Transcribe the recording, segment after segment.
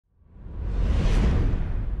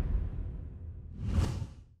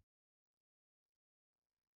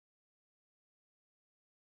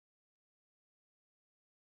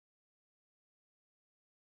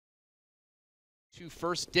to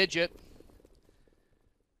first digit.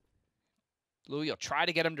 Louis will try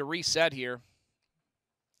to get him to reset here.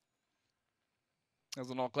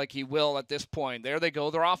 Doesn't look like he will at this point. There they go.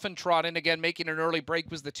 They're off and trotting. Again, making an early break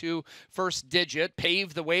was the 2 first digit.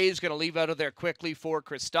 Paved the way. He's going to leave out of there quickly for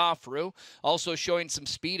Christopheru. Also showing some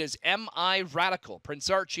speed is M.I. Radical. Prince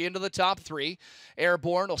Archie into the top 3.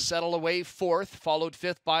 Airborne will settle away 4th, followed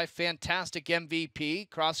 5th by Fantastic MVP.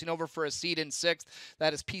 Crossing over for a seat in 6th.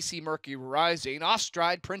 That is PC Mercury Rising. Off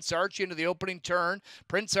stride, Prince Archie into the opening turn.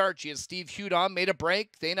 Prince Archie, as Steve Hudon made a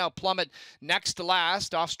break. They now plummet next to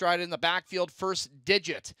last. Off stride in the backfield, first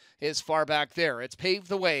digit is far back there. It's paved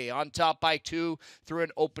the way on top by 2 through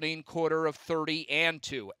an opening quarter of 30 and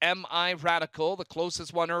 2. M.I. Radical, the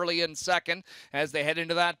closest one early in 2nd as they head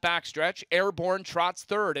into that backstretch. Airborne trots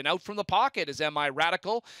 3rd, and out from the pocket is M.I.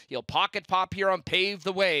 Radical. He'll pocket pop here on Pave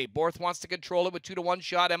the Way. Borth wants to control it with 2-1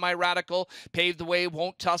 shot. M.I. Radical, Pave the Way,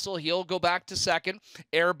 won't tussle. He'll go back to 2nd.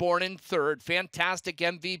 Airborne in 3rd. Fantastic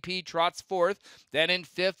MVP trots 4th. Then in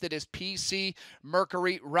 5th, it is PC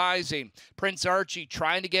Mercury Rising. Prince Archie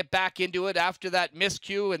trying to get back into it after that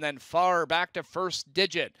miscue, and then far back to first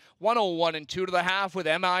digit. 101 and 2 to the half with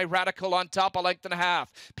M.I. Radical on top, a length and a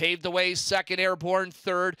half. Paved the way, 2nd. Airborne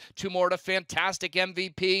 3rd. 2 more to Fantastic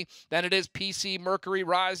MVP. Then it is PC Mercury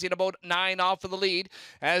Rising, about 9 off of the lead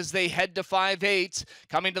as they head to 5/8.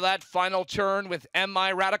 Coming to that final turn with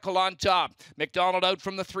M.I. Radical on top. McDonald out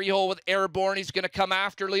from the 3-hole with Airborne. He's going to come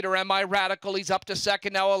after leader M.I. Radical. He's up to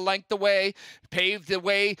 2nd now, a length away. Paved the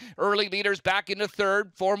way. Early leaders back into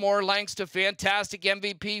 3rd. 4 more lengths to Fantastic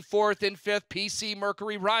MVP. 4th and 5th. PC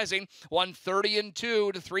Mercury Rising. 130 and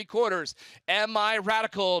 2 to 3/4. M.I.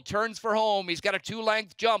 Radical turns for home. He's got a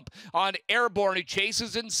 2-length jump on Airborne. He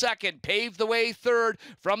chases in 2nd. Paved the way 3rd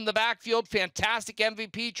from the backfield. Fantastic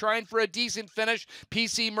MVP trying for a decent finish.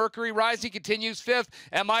 PC Mercury Rising continues 5th.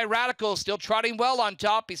 M.I. Radical still trotting well on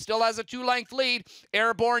top. He still has a 2-length lead.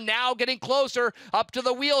 Airborne now getting closer up to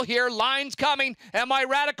the wheel here. Lines coming. M.I.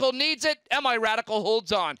 Radical needs it. M.I. Radical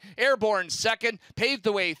holds on. Airborne 2nd. Paved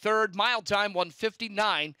the way 3rd. Mile time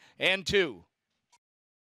 159 and 2.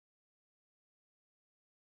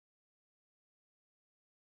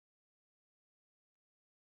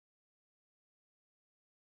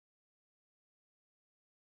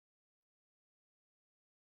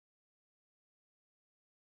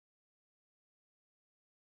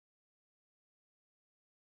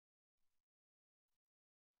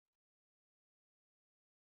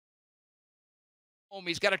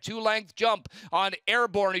 He's got a 2-length jump on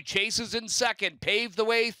Airborne. He chases in 2nd. Paved the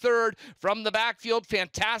way 3rd from the backfield.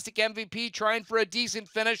 Fantastic MVP trying for a decent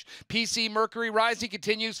finish. PC Mercury Rising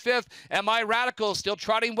continues 5th. M.I. Radical still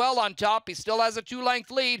trotting well on top. He still has a 2-length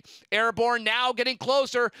lead. Airborne now getting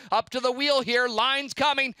closer up to the wheel here. Lines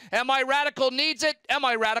coming. M.I. Radical needs it.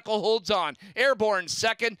 M.I. Radical holds on. Airborne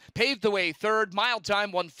 2nd. Paved the way 3rd. Mile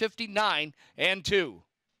time 159 and 2.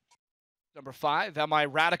 Number 5, M.I.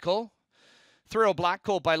 Radical. Thrill Black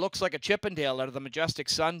Colt by Looks Like a Chippendale out of the Majestic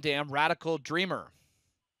Sun Dam. Radical Dreamer.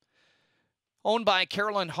 Owned by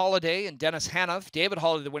Carolyn Holiday and Dennis Hanoff. David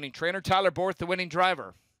Holiday, the winning trainer. Tyler Borth, the winning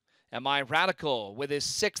driver. M.I. Radical with his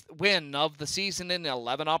 6th win of the season in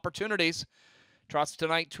 11 opportunities. Trots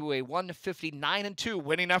tonight to a 159 and 2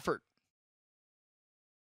 winning effort.